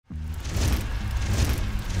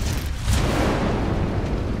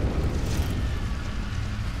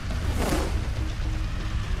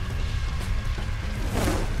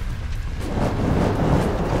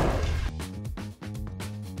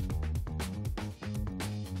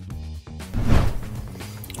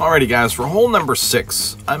Alrighty guys, for hole number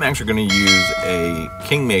 6, I'm actually going to use a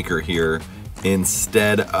Kingmaker here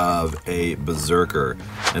instead of a Berserker,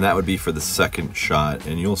 and that would be for the second shot,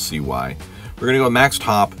 and you'll see why. We're going to go max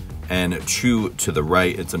top and chew to the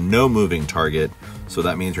right. It's a no moving target, so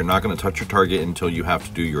that means you're not going to touch your target until you have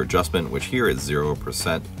to do your adjustment, which here is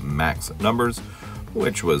 0% max numbers,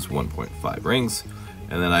 which was 1.5 rings.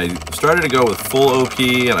 And then I started to go with full OP,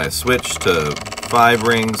 and I switched to 5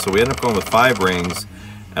 rings, so we ended up going with 5 rings.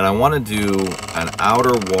 And I want to do an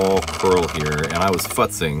outer wall curl here, and I was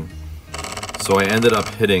futzing, so I ended up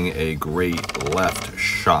hitting a great left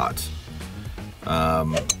shot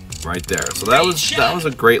right there. So that was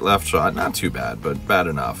a great left shot. Not too bad, but bad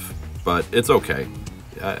enough. But it's okay.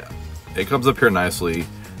 It comes up here nicely.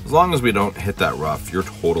 As long as we don't hit that rough, you're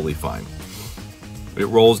totally fine. It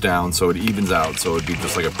rolls down, so it evens out, so it'd be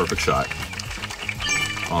just like a perfect shot.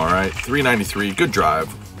 All right, 393, good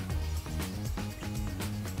drive.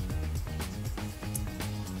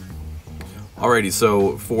 Alrighty,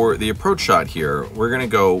 so for the approach shot here, we're going to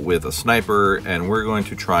go with a sniper, and we're going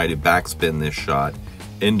to try to backspin this shot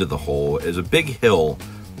into the hole. There's a big hill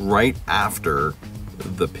right after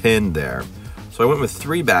the pin there. So I went with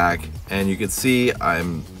 3 back, and you can see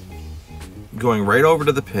I'm going right over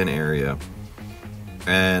to the pin area,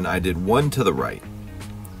 and I did 1 to the right.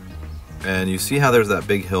 And you see how there's that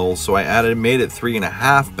big hill, so I made it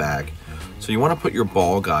 3.5 back. So you want to put your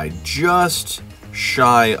ball guide just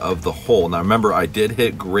shy of the hole. Now remember, I did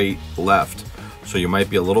hit great left, so you might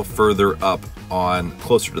be a little further up on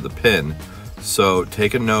closer to the pin. So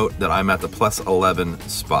take a note that I'm at the +11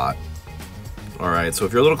 spot. All right, so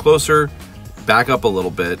if you're a little closer, back up a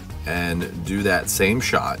little bit and do that same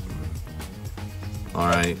shot. All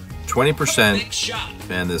right,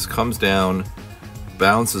 20%, and this comes down,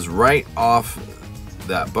 bounces right off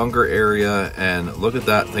that bunker area, and look at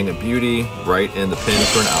that thing of beauty right in the pin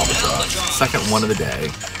for an albatross. Second one of the day.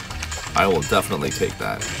 I will definitely take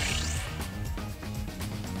that.